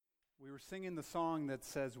We were singing the song that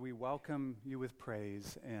says, "We welcome you with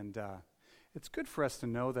praise," and it's good for us to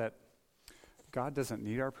know that God doesn't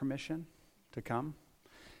need our permission to come.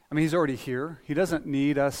 I mean, He's already here. He doesn't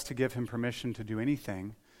need us to give Him permission to do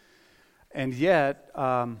anything. And yet,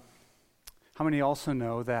 how many also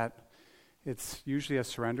know that it's usually a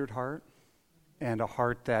surrendered heart and a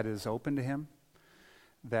heart that is open to Him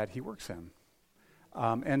that He works in?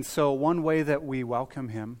 And so one way that we welcome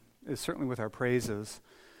Him is certainly with our praises,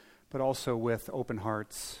 but also with open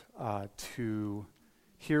hearts to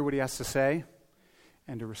hear what He has to say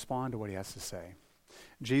and to respond to what He has to say.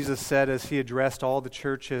 Jesus said, as He addressed all the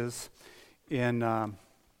churches in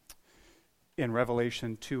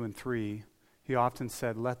Revelation 2 and 3, He often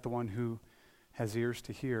said, "Let the one who has ears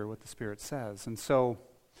to hear what the Spirit says." And so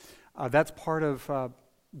that's part of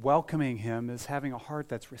welcoming Him, is having a heart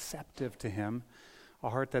that's receptive to Him,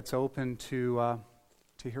 a heart that's open to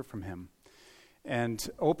hear from Him, and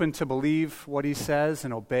open to believe what He says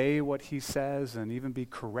and obey what He says and even be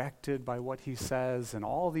corrected by what He says, and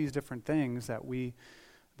all these different things that we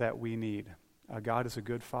need. God is a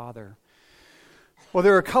good Father. Well,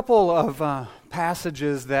 there are a couple of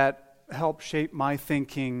passages that help shape my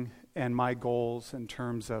thinking and my goals in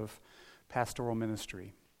terms of pastoral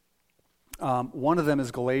ministry. One of them is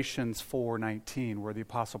Galatians 4:19, where the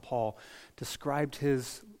Apostle Paul described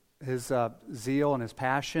his zeal and his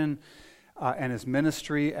passion and his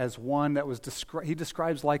ministry as one that was he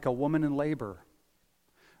describes like a woman in labor.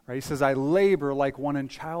 Right? He says, "I labor like one in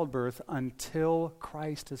childbirth until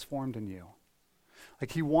Christ is formed in you."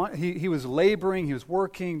 Like he was laboring, he was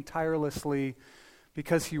working tirelessly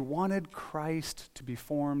because he wanted Christ to be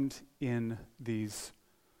formed in these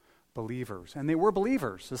believers. And they were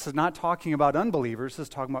believers. This is not talking about unbelievers, this is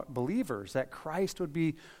talking about believers, that Christ would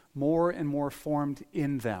be more and more formed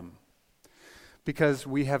in them. Because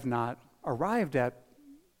we have not arrived at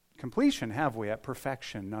completion, have we? At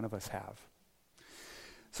perfection, none of us have.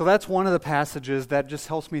 So that's one of the passages that just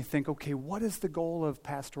helps me think, okay, what is the goal of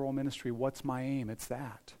pastoral ministry? What's my aim? It's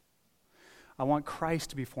that. I want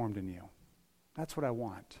Christ to be formed in you. That's what I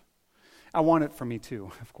want. I want it for me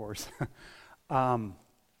too, of course.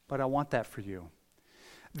 But I want that for you.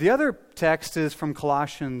 The other text is from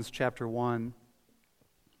Colossians chapter 1,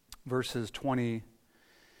 verses 28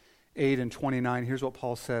 and 29. Here's what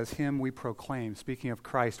Paul says: "Him we proclaim," speaking of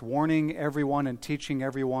Christ, "warning everyone and teaching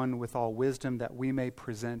everyone with all wisdom, that we may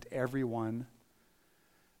present everyone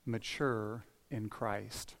mature in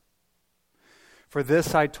Christ. For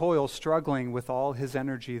this I toil, struggling with all His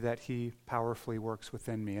energy that He powerfully works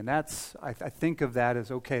within me." And that's, I think of that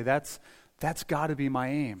as, okay, that's got to be my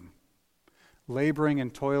aim. Laboring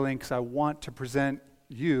and toiling because I want to present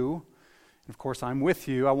you. Of course, I'm with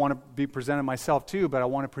you. I want to be presented myself too, but I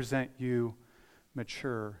want to present you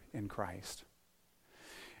mature in Christ.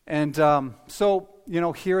 And so,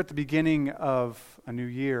 here at the beginning of a new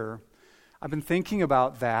year, I've been thinking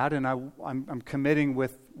about that, and I'm committing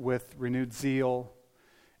with renewed zeal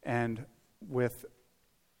and with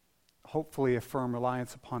hopefully a firm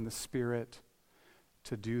reliance upon the Spirit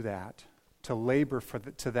to do that, to labor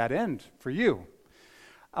to that end for you.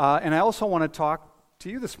 And I also want to talk to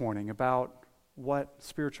you this morning about what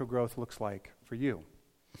spiritual growth looks like for you.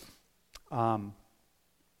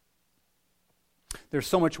 There's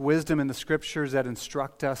so much wisdom in the Scriptures that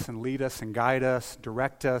instruct us and lead us and guide us,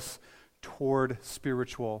 direct us toward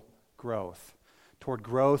spiritual growth, toward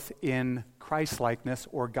growth in Christ-likeness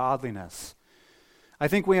or godliness. I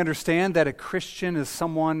think we understand that a Christian is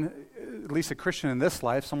someone, at least a Christian in this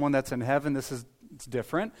life, someone that's in heaven. It's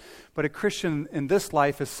different. But a Christian in this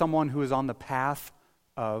life is someone who is on the path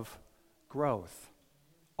of growth.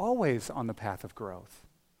 Always on the path of growth.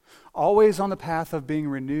 Always on the path of being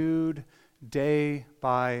renewed day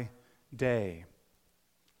by day.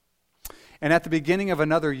 And at the beginning of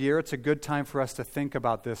another year, it's a good time for us to think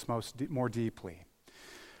about this more deeply.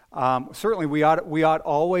 Certainly, we ought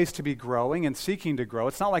always to be growing and seeking to grow.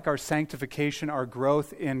 It's not like our sanctification, our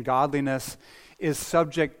growth in godliness is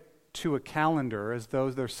subject to a calendar, as though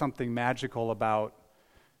there's something magical about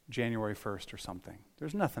January 1st or something.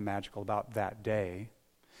 There's nothing magical about that day.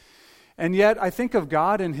 And yet, I think of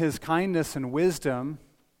God in His kindness and wisdom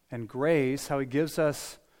and grace, how He gives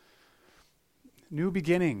us new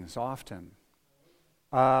beginnings often.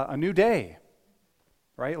 A new day,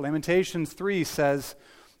 right? Lamentations 3 says,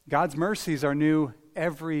 God's mercies are new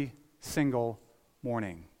every single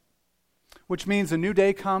morning. Which means a new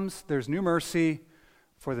day comes, there's new mercy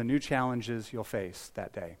for the new challenges you'll face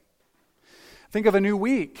that day. Think of a new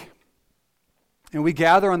week. And we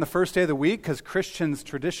gather on the first day of the week because Christians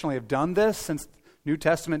traditionally have done this since New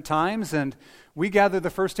Testament times. And we gather the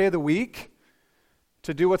first day of the week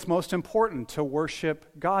to do what's most important, to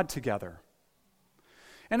worship God together.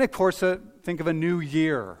 And of course, think of a new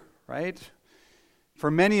year, right? For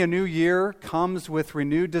many, a new year comes with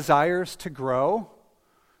renewed desires to grow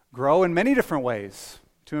in many different ways,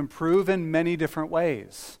 to improve in many different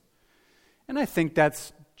ways. And I think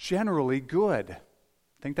that's generally good.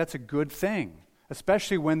 I think that's a good thing,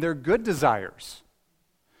 especially when they're good desires.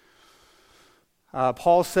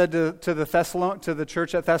 Paul said to the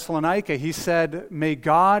church at Thessalonica, he said, "May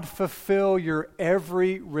God fulfill your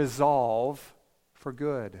every resolve for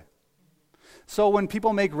good." So when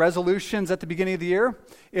people make resolutions at the beginning of the year,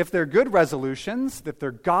 if they're good resolutions, if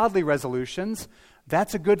they're godly resolutions,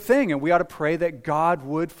 that's a good thing. And we ought to pray that God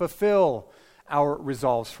would fulfill our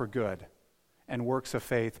resolves for good and works of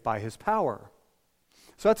faith by his power.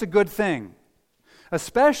 So that's a good thing,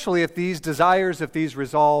 especially if these desires, if these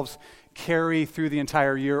resolves carry through the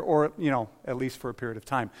entire year, or, at least for a period of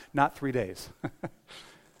time, not 3 days,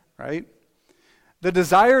 right? The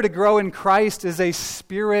desire to grow in Christ is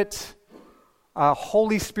a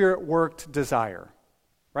Holy Spirit worked desire,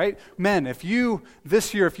 right? Men, if you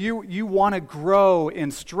want to grow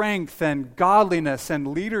in strength and godliness and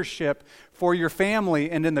leadership for your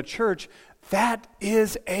family and in the church, that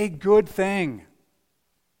is a good thing.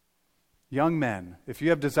 Young men, if you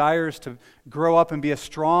have desires to grow up and be a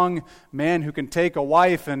strong man who can take a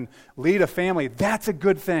wife and lead a family, that's a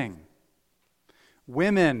good thing.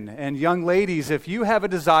 Women and young ladies, if you have a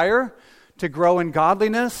desire to grow in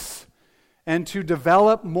godliness and to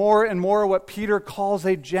develop more and more what Peter calls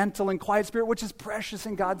a gentle and quiet spirit, which is precious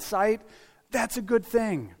in God's sight, that's a good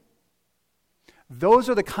thing. Those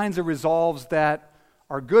are the kinds of resolves that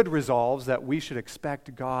are good resolves that we should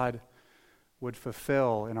expect God would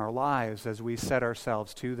fulfill in our lives as we set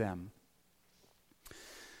ourselves to them.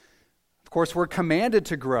 Of course, we're commanded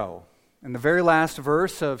to grow. In the very last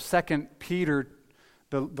verse of 2 Peter,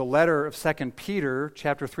 the letter of 2 Peter,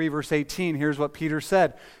 chapter 3, verse 18, here's what Peter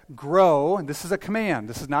said. Grow, and this is a command.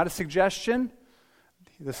 This is not a suggestion.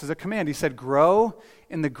 This is a command. He said, grow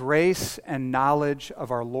in the grace and knowledge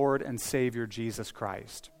of our Lord and Savior, Jesus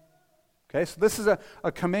Christ. Okay, so this is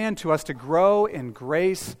a command to us to grow in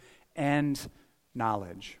grace and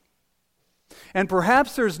knowledge. And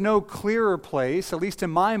perhaps there's no clearer place, at least in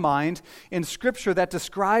my mind, in Scripture that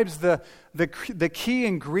describes the key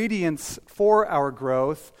ingredients for our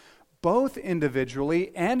growth, both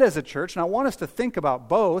individually and as a church. And I want us to think about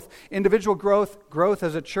both individual growth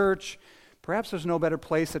as a church. Perhaps there's no better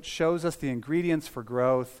place that shows us the ingredients for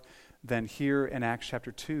growth than here in Acts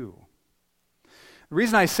chapter 2. The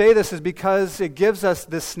reason I say this is because it gives us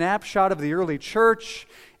this snapshot of the early church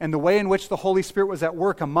and the way in which the Holy Spirit was at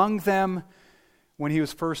work among them when he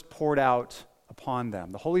was first poured out upon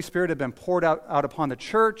them. The Holy Spirit had been poured out upon the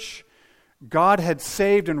church. God had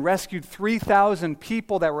saved and rescued 3,000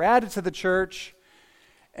 people that were added to the church,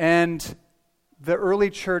 and the early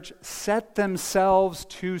church set themselves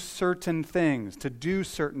to certain things, to do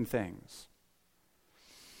certain things.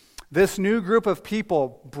 This new group of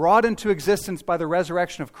people brought into existence by the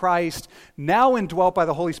resurrection of Christ, now indwelt by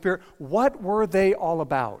the Holy Spirit, what were they all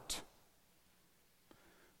about?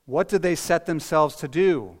 What did they set themselves to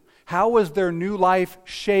do? How was their new life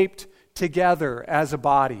shaped together as a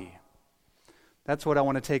body? That's what I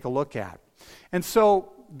want to take a look at. And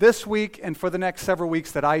so this week and for the next several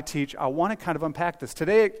weeks that I teach, I want to kind of unpack this.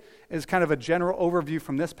 Today is kind of a general overview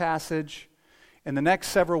from this passage. In the next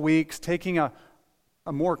several weeks, taking a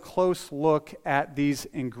more close look at these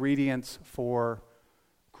ingredients for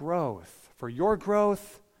growth, for your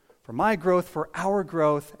growth, for my growth, for our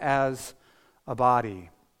growth as a body.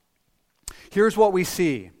 Here's what we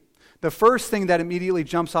see. The first thing that immediately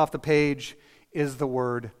jumps off the page is the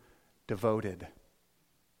word devoted.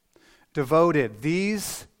 Devoted.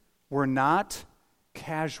 These were not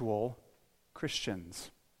casual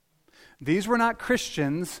Christians. These were not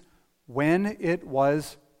Christians when it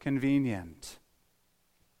was convenient.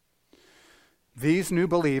 These new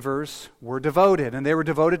believers were devoted, and they were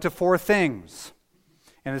devoted to 4 things.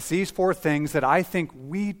 And it's these 4 things that I think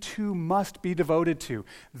we too must be devoted to.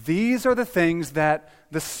 These are the things that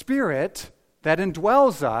the Spirit that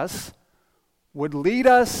indwells us would lead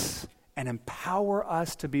us and empower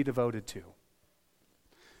us to be devoted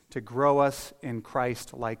to grow us in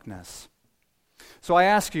Christ likeness. So I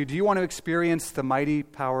ask you, do you want to experience the mighty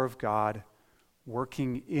power of God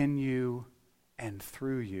working in you and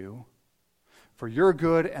through you for your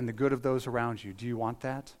good and the good of those around you? Do you want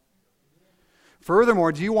that?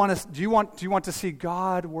 Furthermore, do you want to see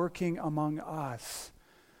God working among us?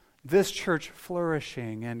 This church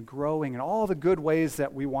flourishing and growing in all the good ways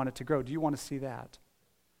that we want it to grow. Do you want to see that?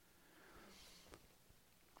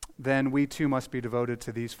 then we too must be devoted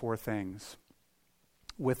to these four things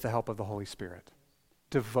with the help of the Holy Spirit.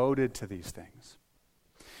 Devoted to these things.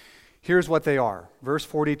 Here's what they are. Verse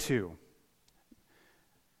 42.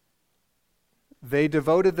 They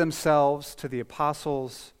devoted themselves to the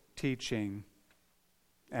apostles' teaching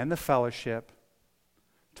and the fellowship,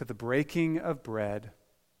 to the breaking of bread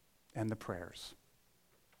and the prayers.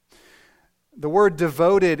 The word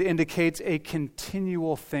devoted indicates a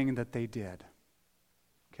continual thing that they did.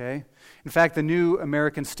 Okay? In fact, the New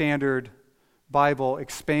American Standard Bible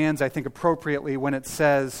expands, I think, appropriately when it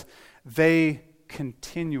says they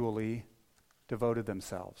continually devoted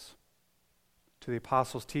themselves to the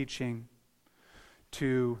apostles' teaching,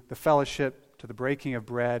 to the fellowship, to the breaking of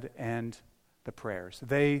bread, and the prayers.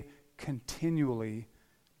 They continually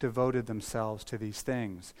devoted themselves to these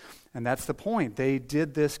things. And that's the point. They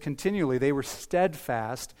did this continually. They were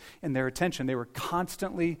steadfast in their attention. They were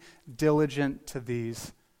constantly diligent to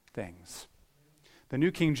these things. The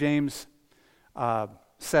New King James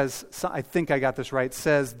says, I think I got this right,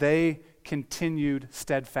 says they continued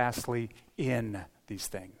steadfastly in these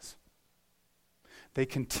things. They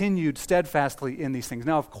continued steadfastly in these things.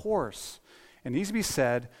 Now, of course, it needs to be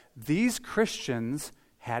said, these Christians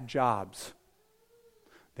had jobs.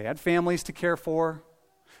 They had families to care for,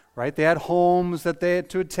 right? They had homes that they had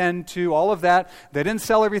to attend to, all of that. They didn't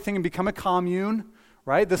sell everything and become a commune,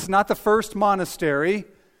 right? This is not the first monastery,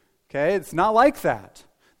 okay? It's not like that.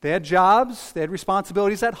 They had jobs, they had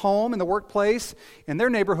responsibilities at home, in the workplace, in their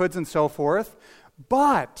neighborhoods and so forth.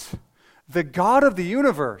 But the God of the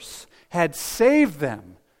universe had saved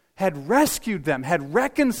them, had rescued them, had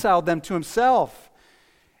reconciled them to himself.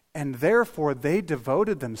 And therefore, they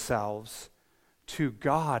devoted themselves to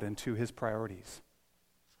God and to his priorities.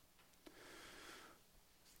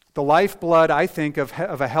 The lifeblood, I think, of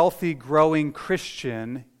a healthy, growing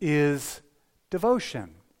Christian is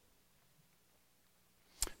devotion.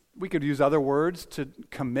 We could use other words to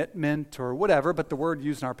commitment or whatever, but the word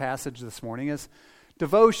used in our passage this morning is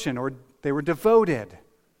devotion, or they were devoted,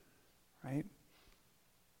 right?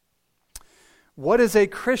 What is a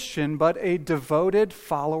Christian but a devoted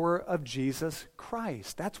follower of Jesus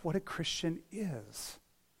Christ? That's what a Christian is.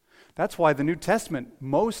 That's why the New Testament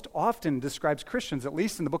most often describes Christians, at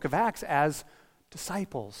least in the book of Acts, as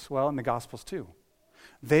disciples. Well, in the Gospels too.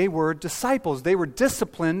 They were disciples. They were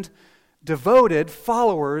disciplined, devoted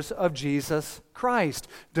followers of Jesus Christ.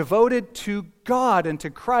 Devoted to God and to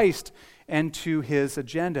Christ and to his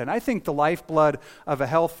agenda. And I think the lifeblood of a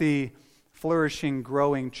healthy, flourishing,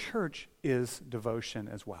 growing church is devotion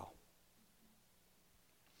as well.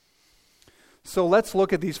 So let's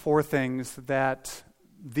look at these four things that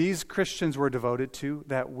these Christians were devoted to,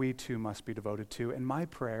 that we too must be devoted to. And my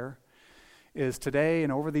prayer is today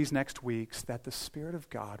and over these next weeks that the Spirit of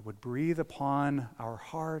God would breathe upon our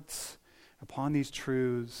hearts, upon these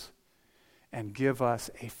truths, and give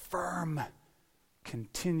us a firm,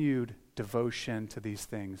 continued devotion to these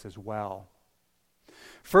things as well.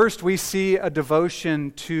 First, we see a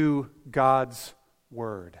devotion to God's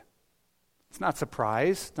Word. It's not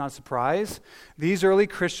a surprise. These early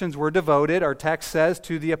Christians were devoted, our text says,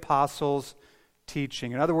 to the apostles'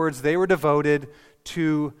 teaching. In other words, they were devoted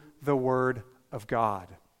to the Word of God.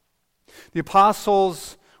 The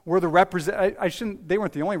apostles were they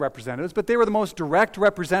weren't the only representatives, but they were the most direct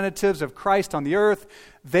representatives of Christ on the earth.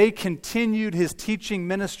 They continued his teaching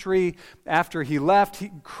ministry after he left.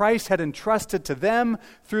 Christ had entrusted to them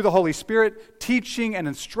through the Holy Spirit teaching and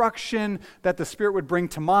instruction that the Spirit would bring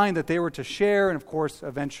to mind that they were to share and, of course,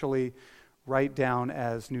 eventually write down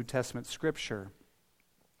as New Testament scripture.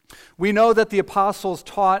 We know that the apostles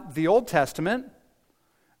taught the Old Testament.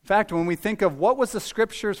 In fact, when we think of what was the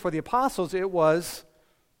scriptures for the apostles, it was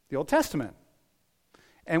the Old Testament.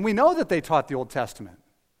 And we know that they taught the Old Testament.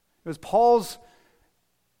 It was Paul's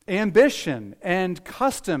ambition and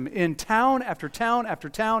custom in town after town after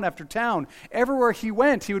town after town. Everywhere he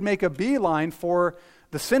went, he would make a beeline for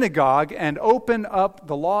the synagogue and open up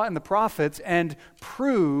the law and the prophets and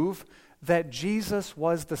prove that Jesus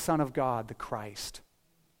was the Son of God, the Christ.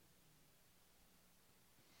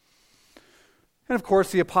 And of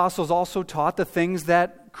course, the apostles also taught the things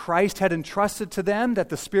that Christ had entrusted to them, that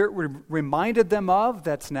the Spirit reminded them of,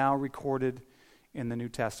 that's now recorded in the New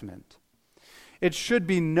Testament. It should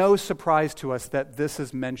be no surprise to us that this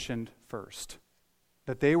is mentioned first,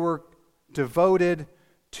 that they were devoted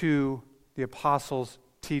to the apostles'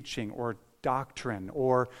 teaching or doctrine,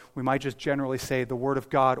 or we might just generally say the Word of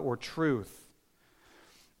God or truth.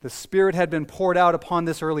 The Spirit had been poured out upon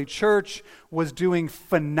this early church, was doing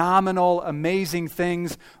phenomenal, amazing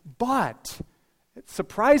things, but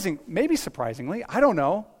maybe surprisingly, I don't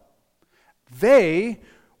know, they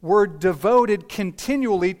were devoted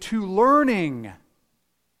continually to learning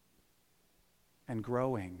and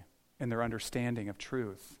growing in their understanding of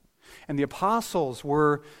truth. And the apostles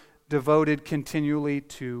were devoted continually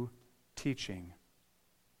to teaching.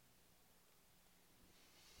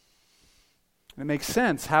 And it makes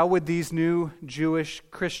sense. How would these new Jewish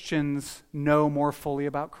Christians know more fully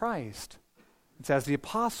about Christ? It's as the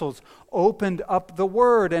apostles opened up the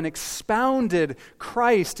Word and expounded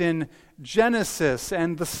Christ in Genesis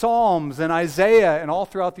and the Psalms and Isaiah and all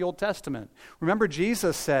throughout the Old Testament. Remember,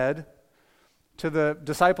 Jesus said to the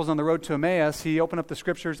disciples on the road to Emmaus, he opened up the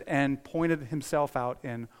Scriptures and pointed himself out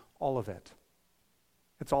in all of it.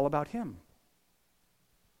 It's all about him.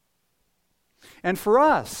 And for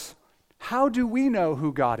us, how do we know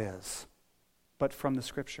who God is? But from the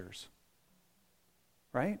Scriptures.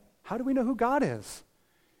 Right? How do we know who God is?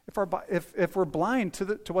 If we're blind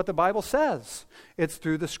to what the Bible says, it's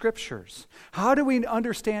through the Scriptures. How do we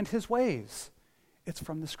understand His ways? It's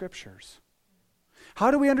from the Scriptures.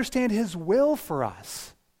 How do we understand His will for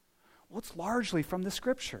us? Well, it's largely from the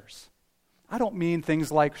Scriptures. I don't mean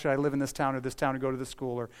things like, should I live in this town or this town and go to this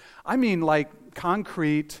school? Or I mean like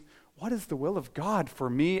concrete, what is the will of God for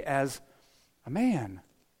me as a man?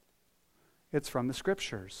 It's from the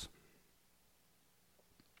Scriptures.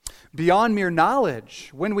 Beyond mere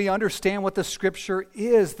knowledge, when we understand what the Scripture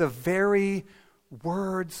is, the very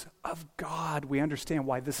words of God, we understand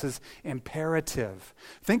why this is imperative.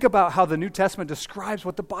 Think about how the New Testament describes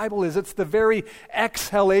what the Bible is. It's the very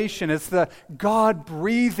exhalation. It's the God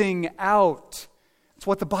breathing out. It's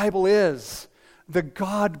what the Bible is. The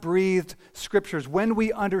God-breathed Scriptures. When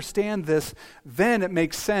we understand this, then it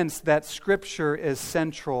makes sense that Scripture is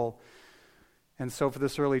central. And so for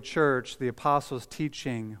this early church, the apostles'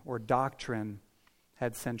 teaching or doctrine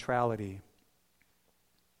had centrality.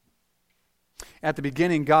 At the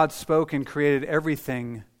beginning, God spoke and created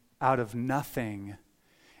everything out of nothing.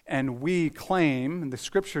 And we claim, and the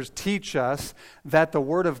Scriptures teach us, that the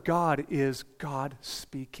Word of God is God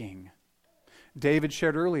speaking. David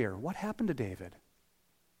shared earlier, what happened to David?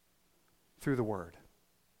 Through the Word.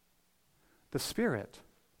 The Spirit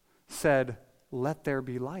said, let there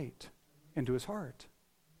be light, into his heart.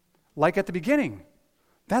 Like at the beginning.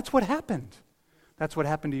 That's what happened. That's what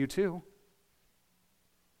happened to you too.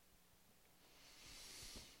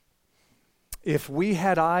 If we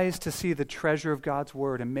had eyes to see the treasure of God's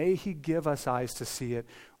Word, and may He give us eyes to see it,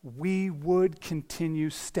 we would continue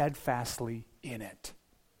steadfastly in it.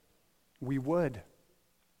 We would.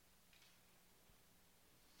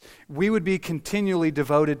 We would be continually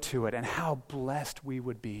devoted to it, and how blessed we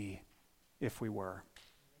would be if we were.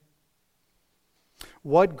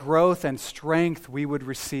 What growth and strength we would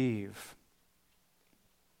receive.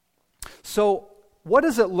 So, what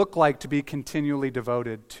does it look like to be continually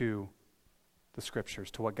devoted to the Scriptures,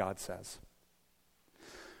 to what God says?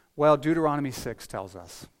 Well, Deuteronomy 6 tells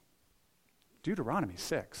us. Deuteronomy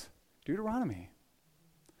 6. Deuteronomy.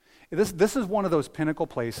 This is one of those pinnacle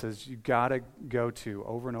places you got to go to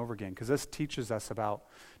over and over again, because this teaches us about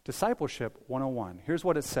Discipleship 101. Here's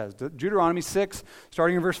what it says. Deuteronomy 6,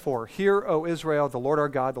 starting in verse 4. Hear, O Israel, the Lord our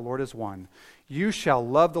God, the Lord is one. You shall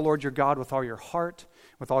love the Lord your God with all your heart,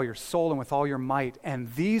 with all your soul, and with all your might.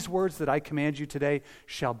 And these words that I command you today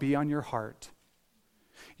shall be on your heart.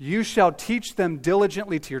 You shall teach them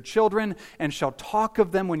diligently to your children, and shall talk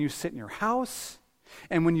of them when you sit in your house,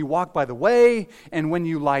 and when you walk by the way, and when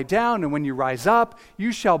you lie down, and when you rise up.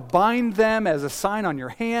 You shall bind them as a sign on your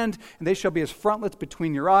hand, and they shall be as frontlets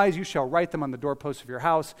between your eyes. You shall write them on the doorposts of your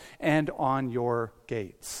house and on your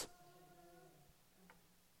gates.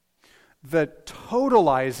 The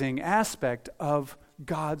totalizing aspect of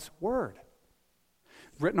God's Word,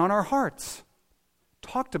 written on our hearts,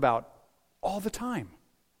 talked about all the time.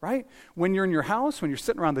 Right? When you're in your house, when you're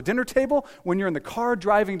sitting around the dinner table, when you're in the car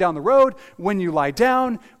driving down the road, when you lie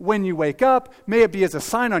down, when you wake up, may it be as a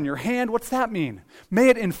sign on your hand. What's that mean? May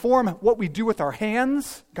it inform what we do with our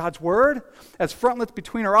hands, God's Word, as frontlets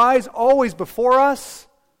between our eyes, always before us,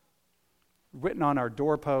 written on our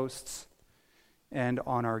doorposts and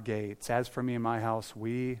on our gates. As for me and my house,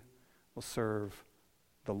 we will serve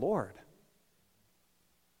the Lord.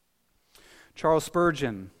 Charles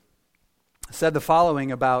Spurgeon said the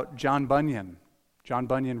following about John Bunyan. John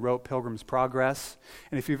Bunyan wrote Pilgrim's Progress.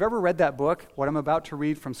 And if you've ever read that book, what I'm about to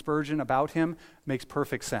read from Spurgeon about him makes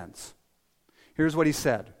perfect sense. Here's what he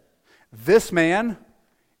said. This man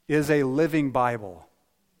is a living Bible.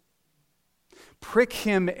 Prick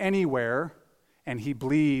him anywhere, and he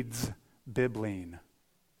bleeds bibline.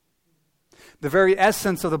 The very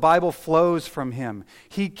essence of the Bible flows from him.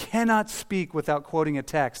 He cannot speak without quoting a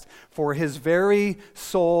text, for his very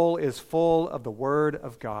soul is full of the Word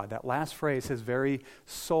of God. That last phrase, his very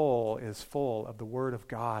soul is full of the Word of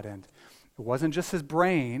God. And it wasn't just his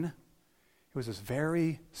brain, it was his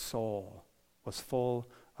very soul was full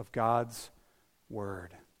of God's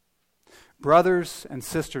Word. Brothers and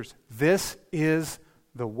sisters, this is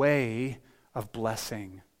the way of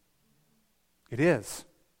blessing. It is.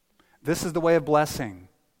 This is the way of blessing.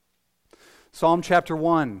 Psalm chapter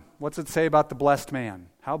 1, what's it say about the blessed man?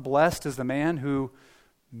 How blessed is the man who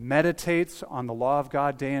meditates on the law of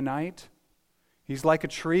God day and night? He's like a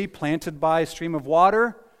tree planted by a stream of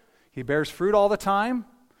water. He bears fruit all the time.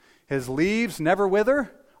 His leaves never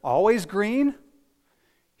wither, always green.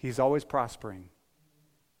 He's always prospering.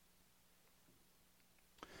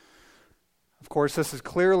 Of course, this is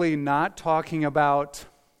clearly not talking about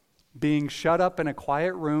being shut up in a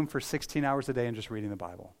quiet room for 16 hours a day and just reading the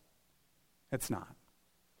Bible. It's not.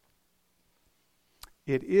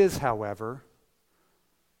 It is, however,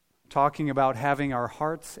 talking about having our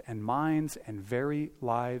hearts and minds and very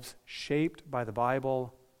lives shaped by the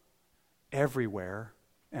Bible everywhere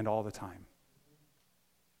and all the time.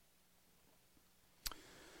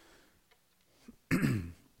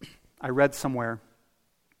 I read somewhere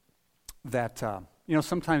that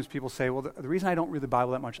sometimes people say, well, the reason I don't read the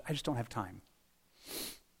Bible that much, I just don't have time.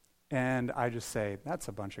 And I just say, that's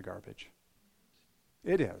a bunch of garbage.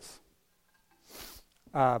 It is.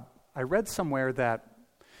 I read somewhere that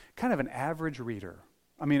kind of an average reader,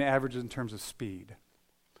 average in terms of speed,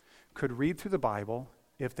 could read through the Bible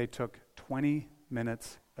if they took 20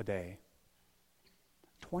 minutes a day.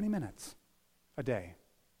 20 minutes a day.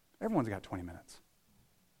 Everyone's got 20 minutes.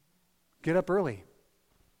 Get up early.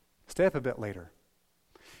 Stay up a bit later.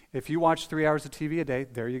 If you watch 3 hours of TV a day,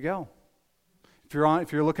 there you go. If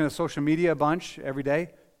you're looking at social media a bunch every day,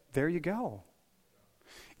 there you go.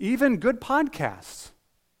 Even good podcasts.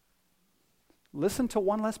 Listen to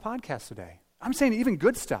one less podcast a day. I'm saying even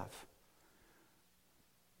good stuff.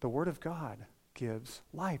 The Word of God gives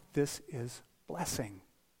life. This is blessing.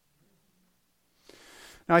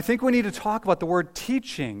 Now, I think we need to talk about the word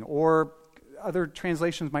teaching, or other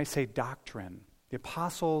translations might say doctrine. The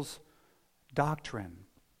apostles' doctrine.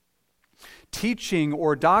 Teaching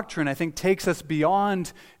or doctrine, I think, takes us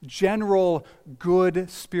beyond general good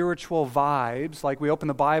spiritual vibes, like we open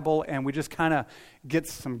the Bible and we just kind of get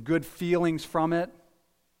some good feelings from it.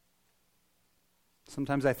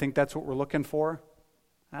 Sometimes I think that's what we're looking for.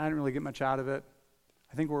 I didn't really get much out of it.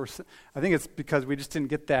 I think it's because we just didn't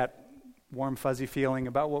get that warm, fuzzy feeling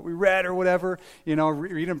about what we read or whatever.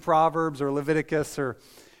 Reading Proverbs or Leviticus, or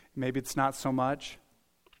maybe it's not so much.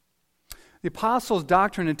 The apostles'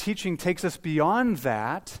 doctrine and teaching takes us beyond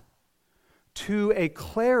that to a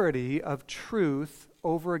clarity of truth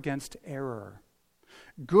over against error.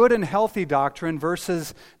 Good and healthy doctrine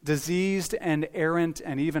versus diseased and errant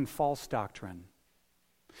and even false doctrine.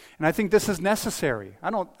 And I think this is necessary.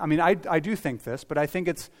 I do think this, but I think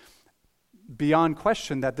it's beyond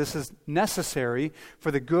question that this is necessary for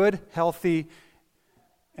the good, healthy,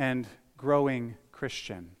 and growing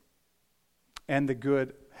Christian, and the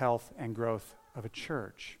good health and growth of a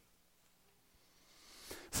church.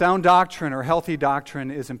 Sound doctrine or healthy doctrine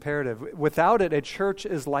is imperative. Without it, a church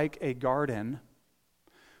is like a garden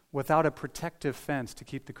without a protective fence to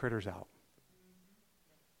keep the critters out.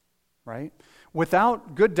 Right?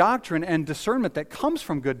 Without good doctrine and discernment that comes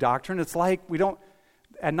from good doctrine, it's like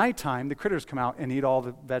at nighttime, the critters come out and eat all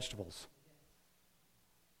the vegetables.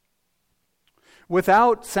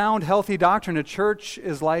 Without sound, healthy doctrine, a church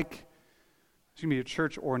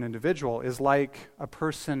or an individual is like a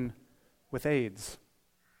person with AIDS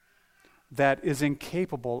that is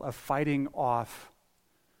incapable of fighting off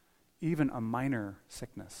even a minor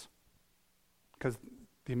sickness because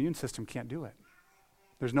the immune system can't do it.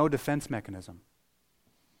 There's no defense mechanism.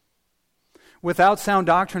 Without sound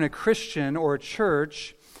doctrine, a Christian or a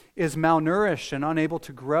church is malnourished and unable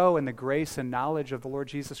to grow in the grace and knowledge of the Lord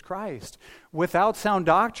Jesus Christ. Without sound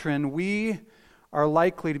doctrine, we are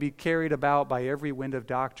likely to be carried about by every wind of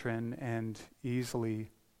doctrine and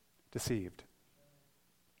easily deceived.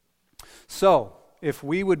 So, if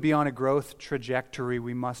we would be on a growth trajectory,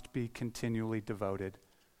 we must be continually devoted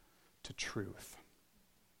to truth.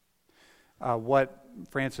 What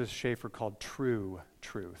Francis Schaeffer called true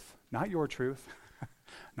truth. Not your truth,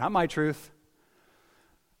 not my truth,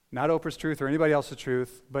 not Oprah's truth or anybody else's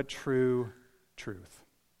truth, but true truth.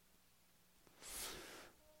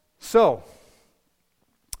 So,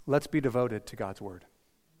 let's be devoted to God's Word.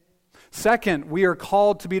 Second, we are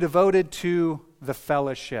called to be devoted to the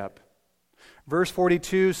fellowship. Verse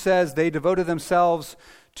 42 says, they devoted themselves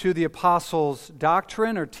to the apostles'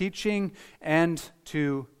 doctrine or teaching and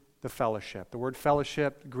to the fellowship. The word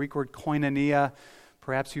fellowship, the Greek word koinonia,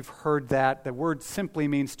 perhaps you've heard that. The word simply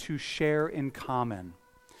means to share in common.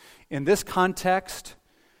 In this context,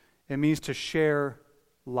 it means to share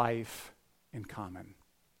life in common.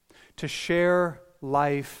 To share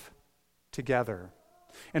life together.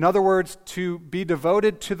 In other words, to be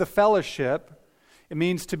devoted to the fellowship, it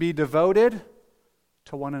means to be devoted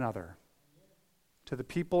to one another, to the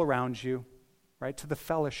people around you, right? To the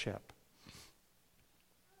fellowship.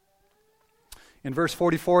 In verse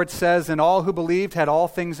 44 it says, and all who believed had all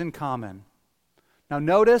things in common. Now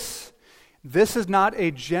notice, this is not a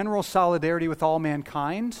general solidarity with all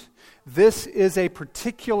mankind. This is a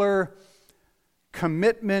particular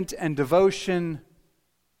commitment and devotion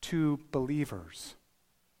to believers.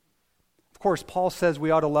 Of course, Paul says we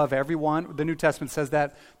ought to love everyone. The New Testament says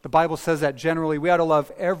that. The Bible says that generally. We ought to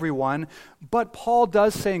love everyone. But Paul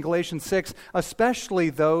does say in Galatians 6, especially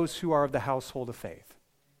those who are of the household of faith.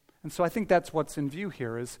 And so I think that's what's in view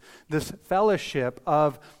here, is this fellowship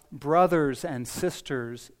of brothers and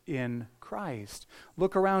sisters in Christ.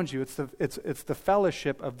 Look around you. It's the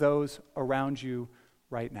fellowship of those around you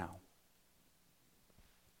right now.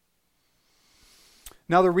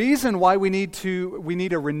 Now, the reason why we need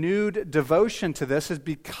a renewed devotion to this is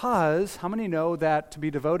because, how many know that to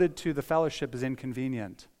be devoted to the fellowship is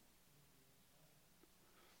inconvenient?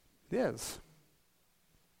 It is.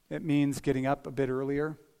 It means getting up a bit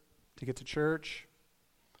earlier to get to church.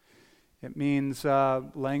 It means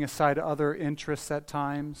laying aside other interests at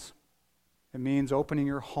times. It means opening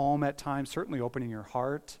your home at times, certainly opening your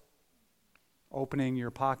heart, opening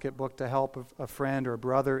your pocketbook to help a friend or a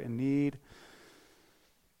brother in need.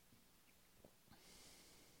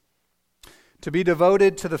 To be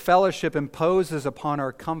devoted to the fellowship imposes upon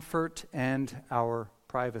our comfort and our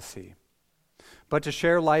privacy. But to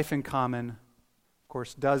share life in common, of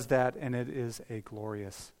course, does that, and it is a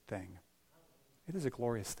glorious thing. It is a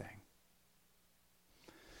glorious thing.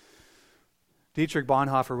 Dietrich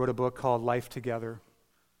Bonhoeffer wrote a book called Life Together,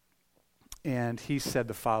 and he said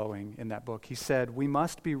the following in that book. He said, we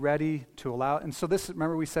must be ready to allow, and so this,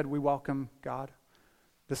 remember we said we welcome God?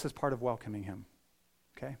 This is part of welcoming Him,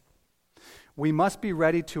 okay? We must be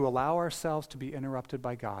ready to allow ourselves to be interrupted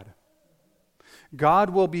by God. God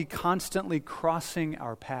will be constantly crossing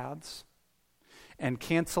our paths and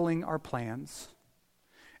canceling our plans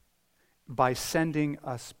by sending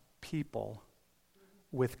us people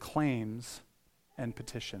with claims and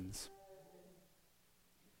petitions.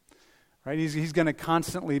 Right? He's going to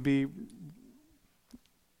constantly be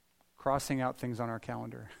crossing out things on our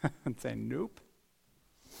calendar and saying, nope.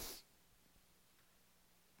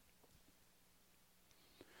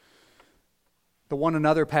 The one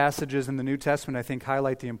another passages in the New Testament, I think,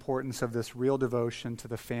 highlight the importance of this real devotion to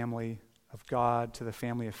the family of God, to the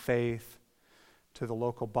family of faith, to the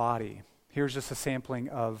local body. Here's just a sampling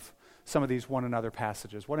of some of these one another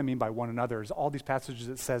passages. What I mean by one another is all these passages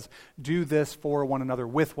that says, do this for one another,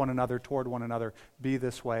 with one another, toward one another, be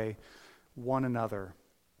this way, one another.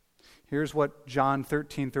 Here's what John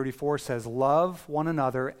 13:34 says, love one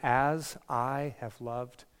another as I have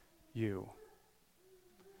loved you.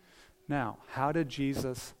 Now, how did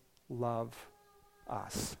Jesus love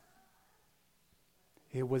us?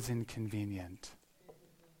 It was inconvenient.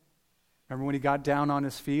 Remember when he got down on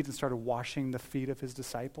his feet and started washing the feet of his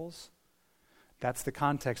disciples? That's the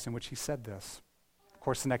context in which he said this. Of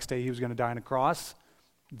course, the next day he was going to die on a cross,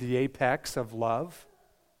 the apex of love.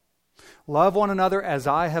 Love one another as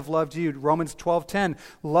I have loved you. Romans 12:10,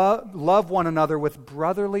 love one another with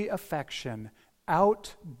brotherly affection.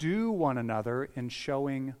 Outdo one another in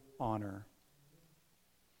showing honor.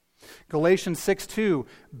 Galatians 6:2,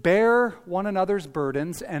 bear one another's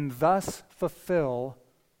burdens and thus fulfill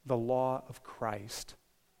the law of Christ.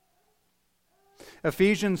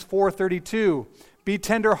 Ephesians 4:32, be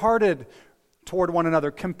tenderhearted toward one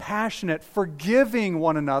another, compassionate, forgiving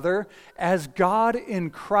one another as God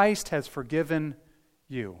in Christ has forgiven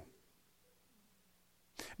you.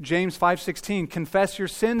 James 5:16, confess your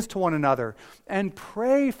sins to one another and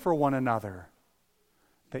pray for one another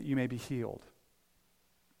that you may be healed.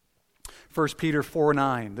 1 Peter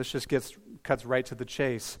 4:9, this just cuts right to the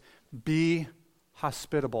chase. Be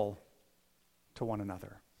hospitable to one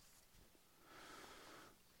another.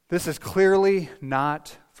 This is clearly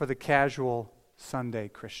not for the casual Sunday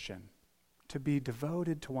Christian. To be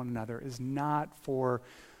devoted to one another is not for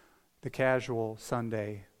the casual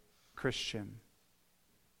Sunday Christian.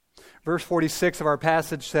 Verse 46 of our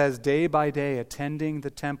passage says, day by day, attending the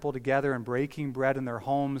temple together and breaking bread in their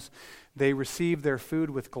homes, they received their food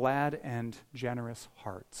with glad and generous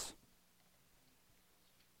hearts.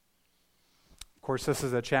 Of course, this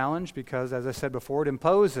is a challenge because, as I said before, it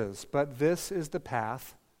imposes, but this is the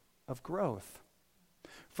path of growth.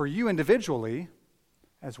 For you individually,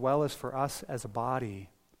 as well as for us as a body,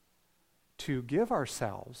 to give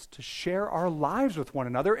ourselves, to share our lives with one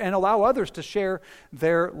another and allow others to share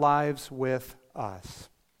their lives with us.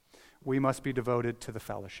 We must be devoted to the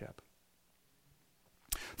fellowship.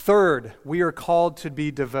 Third, we are called to be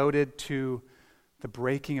devoted to the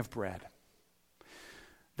breaking of bread.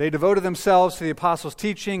 They devoted themselves to the apostles'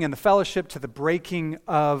 teaching and the fellowship to the breaking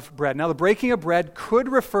of bread. Now, the breaking of bread could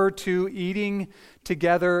refer to eating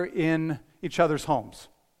together in each other's homes.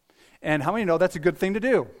 And how many know that's a good thing to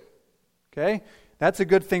do? Okay? That's a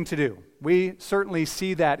good thing to do. We certainly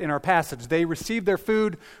see that in our passage. They received their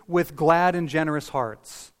food with glad and generous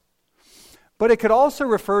hearts. But it could also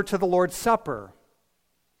refer to the Lord's Supper.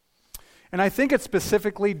 And I think it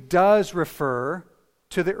specifically does refer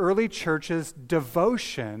to the early church's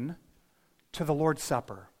devotion to the Lord's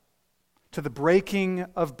Supper, to the breaking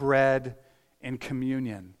of bread and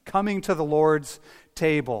communion, coming to the Lord's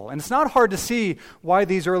table. And it's not hard to see why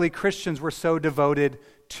these early Christians were so devoted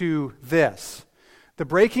to this. The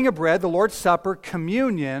breaking of bread, the Lord's Supper,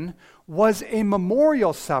 communion, was a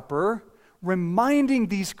memorial supper reminding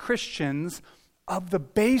these Christians of the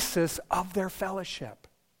basis of their fellowship.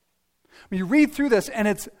 You read through this and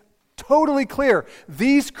it's totally clear.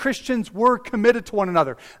 These Christians were committed to one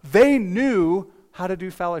another. They knew how to do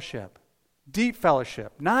fellowship. Deep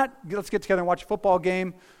fellowship. Not let's get together and watch a football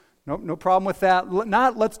game. Nope, no problem with that.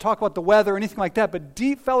 Not let's talk about the weather or anything like that, but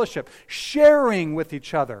deep fellowship. Sharing with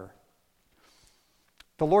each other.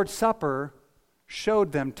 The Lord's Supper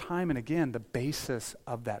showed them time and again the basis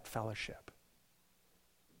of that fellowship.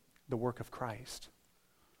 The work of Christ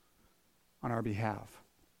on our behalf.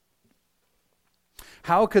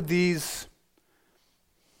 How could these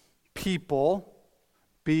people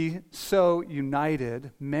be so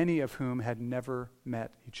united, many of whom had never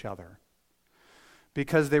met each other?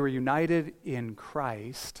 Because they were united in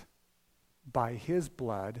Christ by His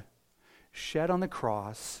blood shed on the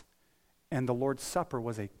cross, and the Lord's Supper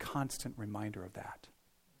was a constant reminder of that.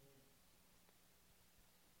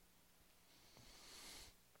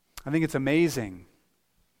 I think it's amazing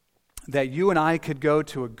that you and I could go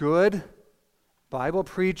to a good,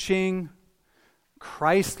 Bible-preaching,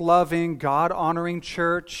 Christ-loving, God-honoring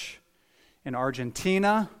church in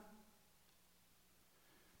Argentina,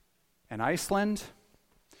 and Iceland,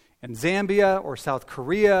 and Zambia, or South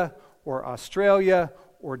Korea, or Australia,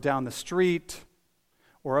 or down the street,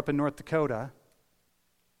 or up in North Dakota,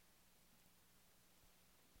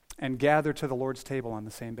 and gather to the Lord's table on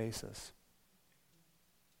the same basis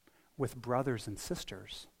with brothers and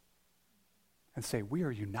sisters and say, we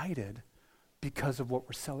are united because of what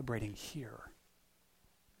we're celebrating here.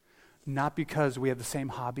 Not because we have the same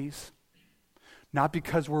hobbies, not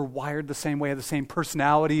because we're wired the same way, have the same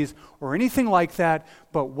personalities or anything like that,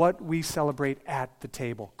 but what we celebrate at the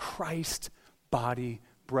table. Christ's body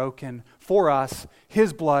broken for us,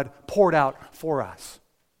 His blood poured out for us.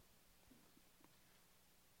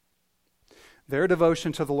 Their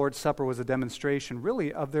devotion to the Lord's Supper was a demonstration,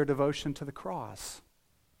 really, of their devotion to the cross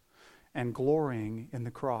and glorying in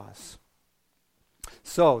the cross.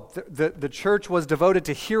 So, the church was devoted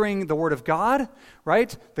to hearing the Word of God,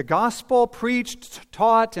 right? The gospel preached,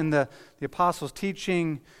 taught, and the apostles'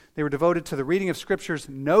 teaching. They were devoted to the reading of Scriptures,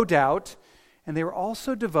 no doubt. And they were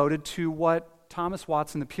also devoted to what Thomas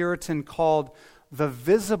Watson, the Puritan, called the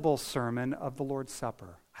visible sermon of the Lord's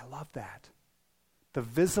Supper. I love that. The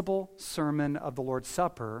visible sermon of the Lord's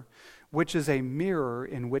Supper, which is a mirror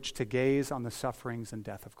in which to gaze on the sufferings and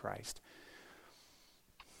death of Christ.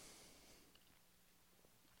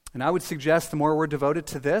 And I would suggest the more we're devoted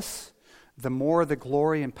to this, the more the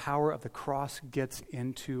glory and power of the cross gets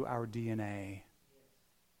into our DNA.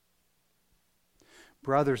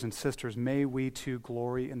 Brothers and sisters, may we too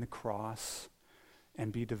glory in the cross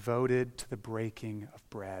and be devoted to the breaking of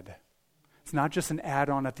bread. It's not just an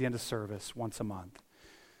add-on at the end of service once a month.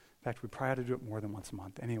 In fact, we probably ought to do it more than once a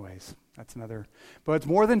month. Anyways, that's another. But it's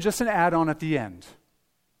more than just an add-on at the end.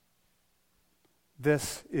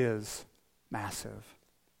 This is massive.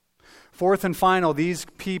 Fourth and final, these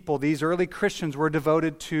people, these early Christians were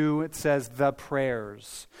devoted to, it says, the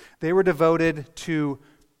prayers. They were devoted to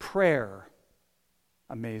prayer.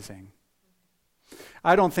 Amazing.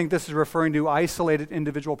 I don't think this is referring to isolated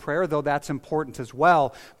individual prayer, though that's important as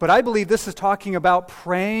well. But I believe this is talking about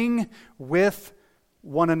praying with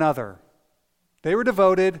one another. They were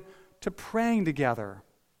devoted to praying together.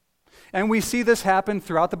 And we see this happen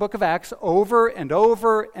throughout the book of Acts over and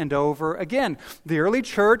over and over again. The early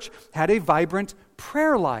church had a vibrant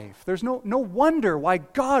prayer life. There's no wonder why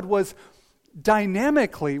God was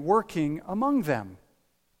dynamically working among them.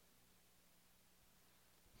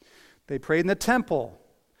 They prayed in the temple.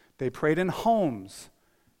 They prayed in homes.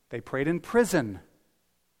 They prayed in prison.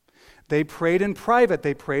 They prayed in private.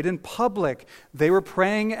 They prayed in public. They were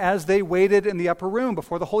praying as they waited in the upper room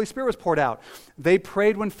before the Holy Spirit was poured out. They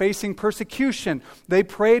prayed when facing persecution. They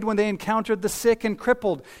prayed when they encountered the sick and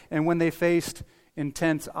crippled, and when they faced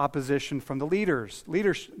intense opposition from the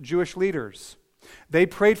Jewish leaders. They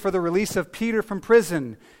prayed for the release of Peter from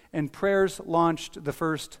prison, and prayers launched the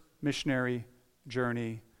first missionary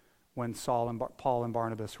journey when Paul and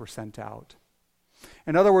Barnabas were sent out.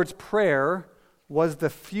 In other words, prayer was the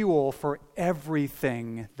fuel for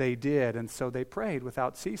everything they did, and so they prayed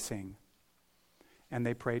without ceasing, and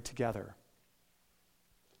they prayed together.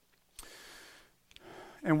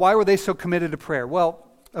 And why were they so committed to prayer? Well,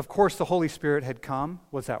 of course, the Holy Spirit had come,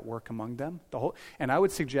 was at work among them. And I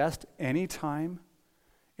would suggest any time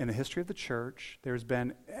in the history of the church, there's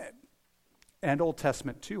been, and Old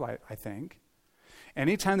Testament too, I think,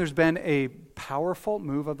 anytime there's been a powerful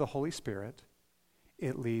move of the Holy Spirit,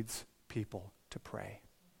 it leads people to pray.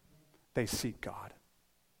 They seek God.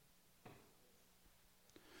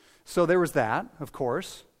 So there was that, of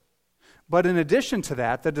course. But in addition to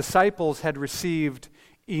that, the disciples had received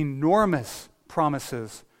enormous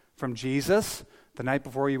promises from Jesus the night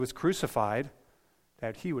before he was crucified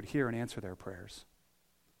that he would hear and answer their prayers.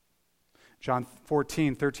 John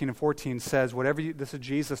 14:13 and 14 says, this is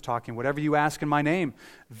Jesus talking, whatever you ask in my name,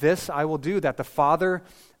 this I will do, that the Father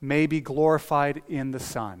may be glorified in the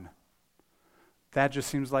Son. That just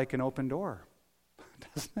seems like an open door,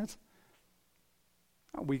 doesn't it?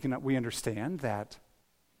 We understand that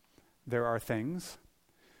there are things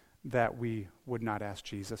that we would not ask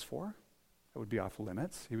Jesus for. It would be off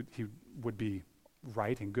limits. He would be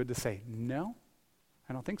right and good to say, no,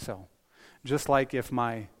 I don't think so. Just like if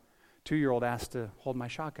my 2-year-old asked to hold my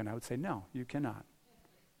shotgun, I would say, no, you cannot.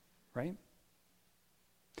 Right?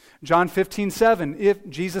 John 15:7,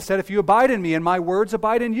 Jesus said, if you abide in me and my words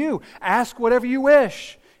abide in you, ask whatever you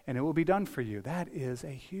wish, and it will be done for you. That is a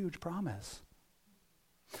huge promise.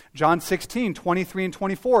 John 16:23 and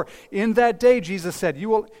 24, in that day, Jesus said, you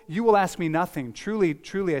will ask me nothing. Truly,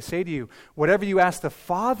 truly, I say to you, whatever you ask the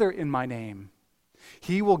Father in my name,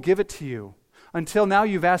 he will give it to you. Until now,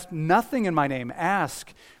 you've asked nothing in my name.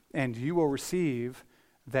 Ask, and you will receive,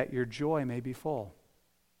 that your joy may be full.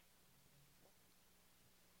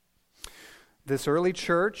 This early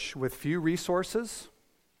church, with few resources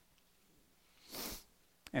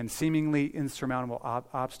and seemingly insurmountable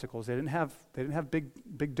obstacles, they didn't have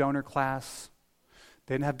big donor class,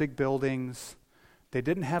 they didn't have big buildings, they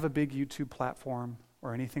didn't have a big YouTube platform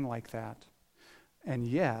or anything like that. And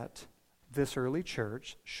yet, this early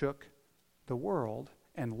church shook the world,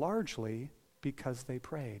 and largely because they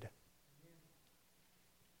prayed.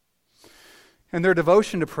 And their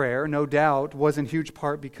devotion to prayer, no doubt, was in huge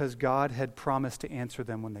part because God had promised to answer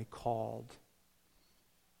them when they called.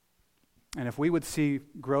 And if we would see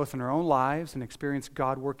growth in our own lives and experience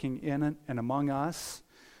God working in and among us,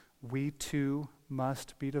 we too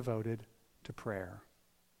must be devoted to prayer.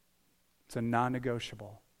 It's a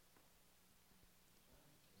non-negotiable.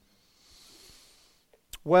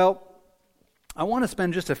 Well, I want to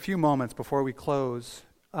spend just a few moments before we close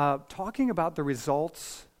talking about the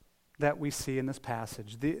results that we see in this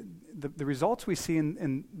passage. The results we see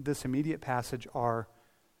in this immediate passage are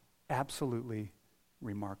absolutely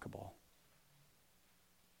remarkable.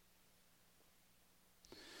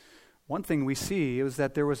 One thing we see is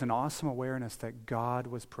that there was an awesome awareness that God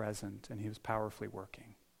was present and he was powerfully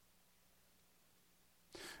working.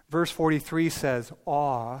 Verse 43 says,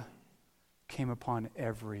 awe came upon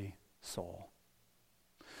every soul.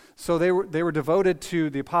 So they were devoted to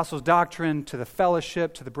the apostles' doctrine, to the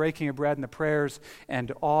fellowship, to the breaking of bread and the prayers,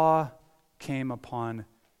 and awe came upon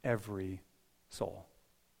every soul.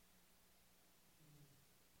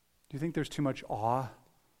 Do you think there's too much awe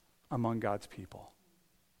among God's people?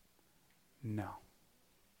 No.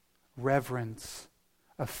 Reverence,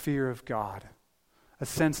 a fear of God, a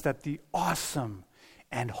sense that the awesome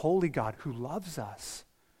and holy God who loves us,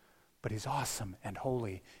 but he's awesome and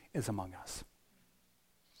holy, is among us.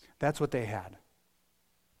 That's what they had.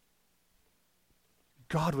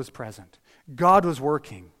 God was present. God was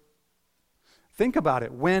working. Think about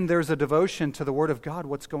it. When there's a devotion to the Word of God,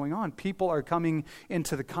 what's going on? People are coming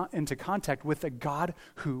into contact with a God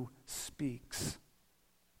who speaks.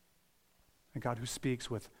 A God who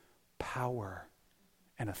speaks with power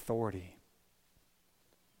and authority.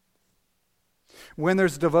 When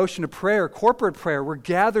there's devotion to prayer, corporate prayer, we're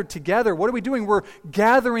gathered together. What are we doing? We're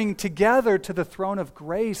gathering together to the throne of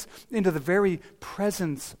grace, into the very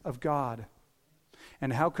presence of God.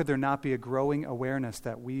 And how could there not be a growing awareness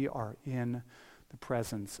that we are in the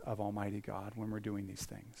presence of Almighty God when we're doing these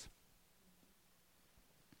things?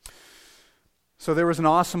 So there was an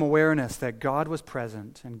awesome awareness that God was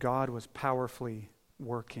present and God was powerfully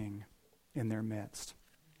working in their midst.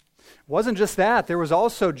 It wasn't just that, there was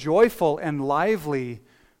also joyful and lively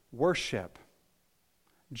worship.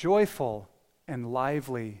 Joyful and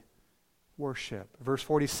lively worship. Verse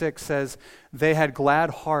 46 says, they had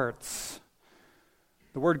glad hearts.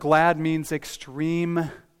 The word glad means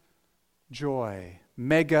extreme joy,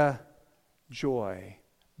 mega joy,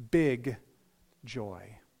 big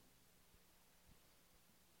joy.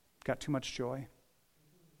 Got too much joy?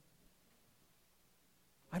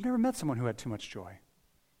 I've never met someone who had too much joy.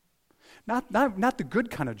 Not the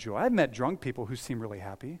good kind of joy. I've met drunk people who seem really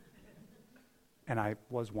happy, and I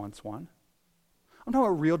was once one. I'm talking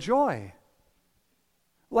about real joy.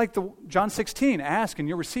 Like John 16, ask and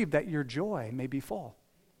you'll receive that your joy may be full.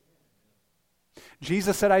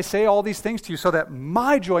 Jesus said, I say all these things to you so that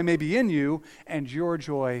my joy may be in you and your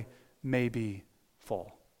joy may be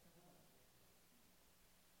full.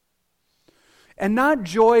 And not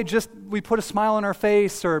joy just we put a smile on our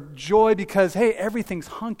face, or joy because, hey, everything's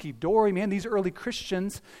hunky-dory. Man, these early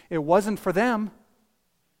Christians, it wasn't for them.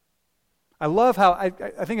 I love how, I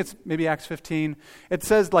think it's maybe Acts 15, it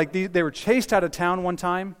says like they were chased out of town one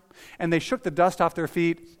time, and they shook the dust off their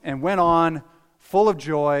feet and went on full of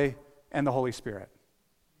joy and the Holy Spirit.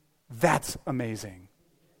 That's amazing.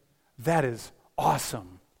 That is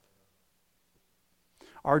awesome.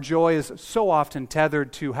 Our joy is so often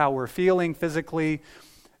tethered to how we're feeling physically,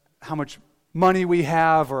 how much money we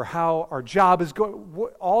have, or how our job is going,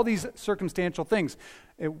 all these circumstantial things.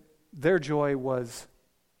 Their joy was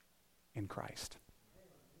in Christ.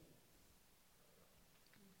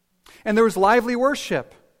 And there was lively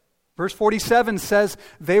worship. Verse 47 says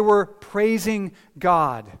they were praising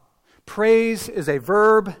God. Praise is a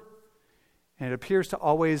verb, and it appears to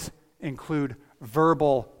always include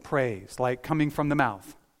verbal praise, like coming from the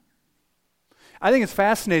mouth. I think it's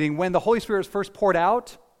fascinating when the Holy Spirit was first poured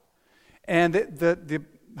out and the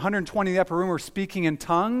 120 in the upper room were speaking in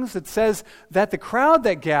tongues. It says that the crowd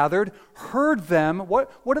that gathered heard them.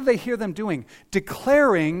 What did they hear them doing?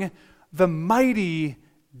 Declaring the mighty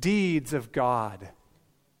deeds of God.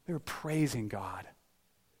 They were praising God.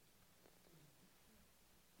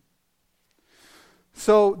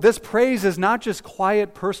 So this praise is not just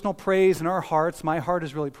quiet personal praise in our hearts. My heart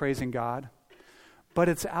is really praising God. But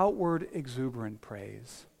it's outward exuberant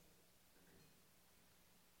praise.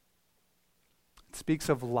 It speaks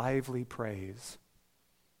of lively praise.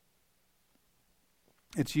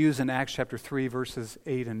 It's used in Acts chapter 3, verses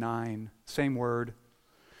 8 and 9. Same word.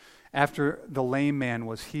 After the lame man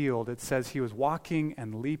was healed, it says he was walking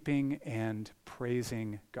and leaping and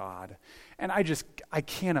praising God. And I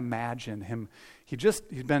can't imagine him.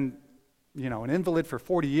 He'd been, an invalid for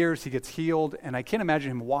 40 years. He gets healed, and I can't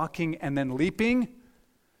imagine him walking and then leaping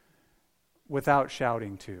without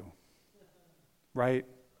shouting too. Right?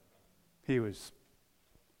 He was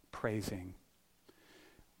praising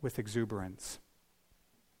with exuberance.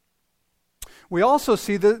 We also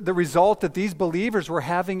see the result that these believers were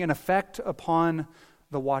having an effect upon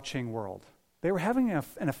the watching world. They were having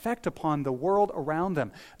an effect upon the world around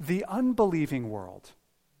them, the unbelieving world.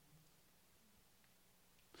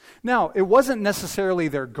 Now, it wasn't necessarily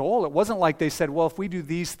their goal. It wasn't like they said, well, if we do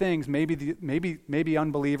these things, maybe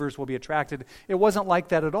unbelievers will be attracted. It wasn't like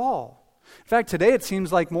that at all. In fact, today it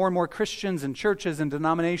seems like more and more Christians and churches and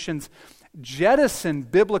denominations jettison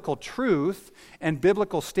biblical truth and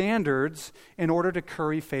biblical standards in order to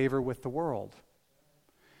curry favor with the world.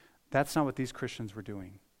 That's not what these Christians were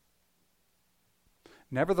doing.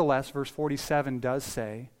 Nevertheless, verse 47 does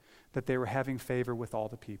say that they were having favor with all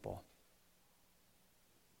the people.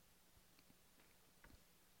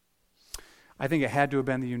 I think it had to have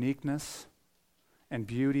been the uniqueness and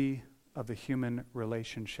beauty of the human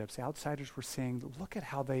relationships. The outsiders were saying, look at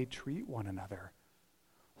how they treat one another.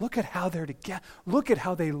 Look at how they're together. Look at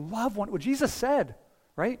how they love one. What Jesus said,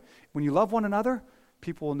 right? When you love one another,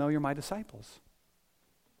 people will know you're my disciples.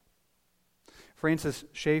 Francis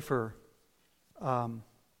Schaeffer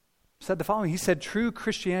said the following. He said, true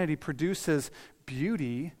Christianity produces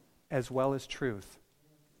beauty as well as truth.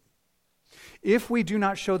 If we do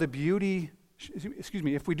not show beauty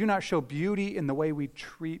in the way we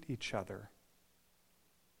treat each other,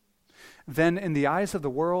 then in the eyes of the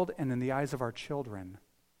world and in the eyes of our children,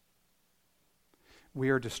 we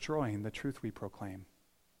are destroying the truth we proclaim.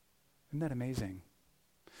 Isn't that amazing?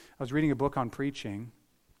 I was reading a book on preaching,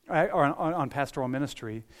 or on pastoral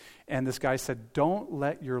ministry, and this guy said, don't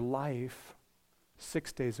let your life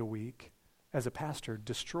 6 days a week as a pastor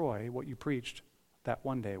destroy what you preached that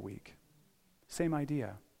one day a week. Same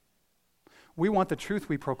idea. We want the truth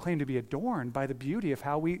we proclaim to be adorned by the beauty of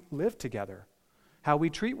how we live together, how we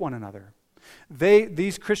treat one another.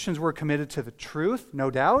 These Christians were committed to the truth,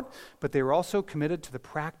 no doubt, but they were also committed to the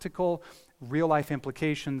practical, real-life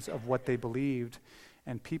implications of what they believed,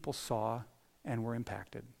 and people saw and were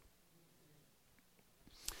impacted.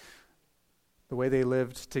 The way they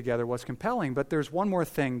lived together was compelling, but there's one more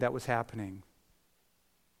thing that was happening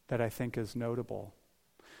that I think is notable.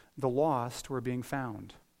 The lost were being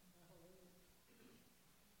found.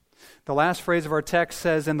 The last phrase of our text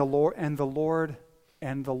says, and the Lord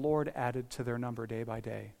added to their number day by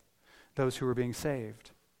day those who were being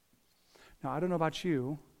saved. Now, I don't know about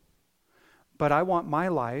you, but I want my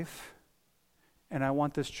life and I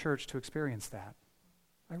want this church to experience that.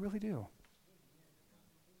 I really do.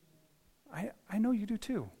 I know you do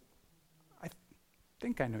too. I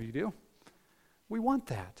think I know you do. We want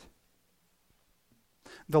that.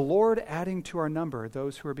 The Lord adding to our number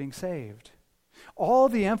those who are being saved. All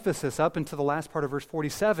the emphasis up into the last part of verse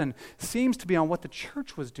 47 seems to be on what the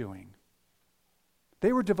church was doing.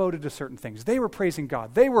 They were devoted to certain things. They were praising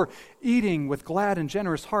God. They were eating with glad and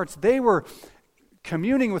generous hearts. They were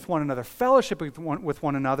communing with one another, fellowship with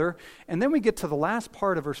one another. And then we get to the last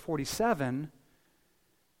part of verse 47,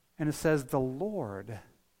 and it says, the Lord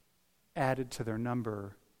added to their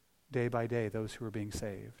number day by day those who were being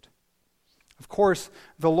saved. Of course,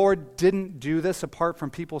 the Lord didn't do this apart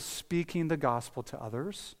from people speaking the gospel to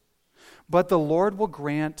others, but the Lord will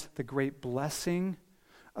grant the great blessing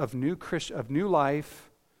of new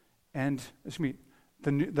life and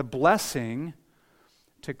the blessing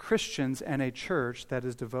to Christians and a church that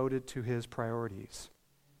is devoted to his priorities.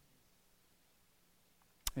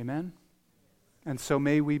 Amen? And so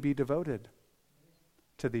may we be devoted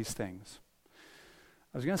to these things.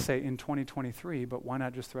 I was going to say in 2023, but why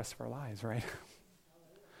not just the rest of our lives, right?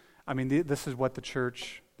 I mean, this is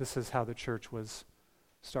how the church was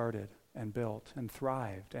started and built and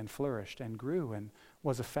thrived and flourished and grew and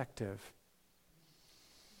was effective.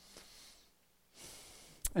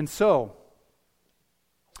 And so,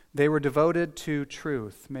 they were devoted to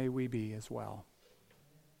truth. May we be as well.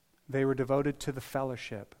 They were devoted to the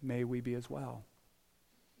fellowship. May we be as well.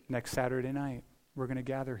 Next Saturday night, we're going to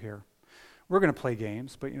gather here. We're going to play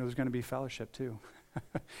games, but there's going to be fellowship too.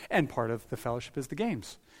 And part of the fellowship is the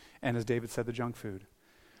games. And as David said, the junk food.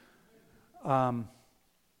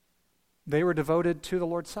 They were devoted to the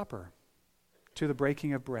Lord's Supper, to the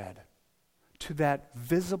breaking of bread, to that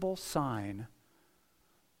visible sign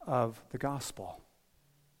of the gospel,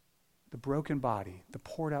 the broken body, the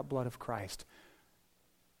poured out blood of Christ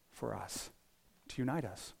for us, to unite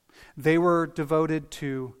us. They were devoted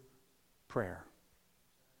to prayer.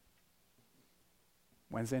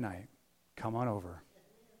 Wednesday night, come on over.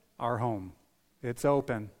 Our home. It's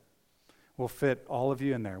open. We'll fit all of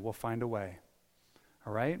you in there. We'll find a way.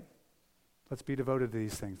 All right? Let's be devoted to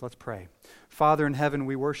these things. Let's pray. Father in heaven,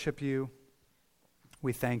 we worship you.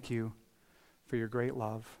 We thank you for your great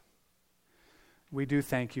love. We do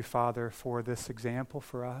thank you, Father, for this example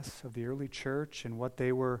for us of the early church and what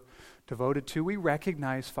they were devoted to. We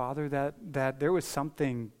recognize, Father, that there was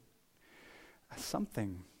something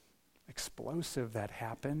explosive that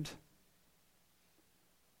happened.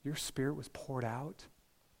 Your Spirit was poured out.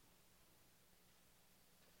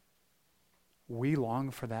 We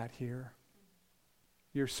long for that here.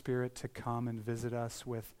 Your Spirit to come and visit us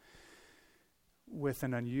with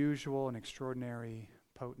an unusual and extraordinary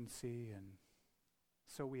potency, and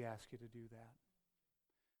so we ask you to do that.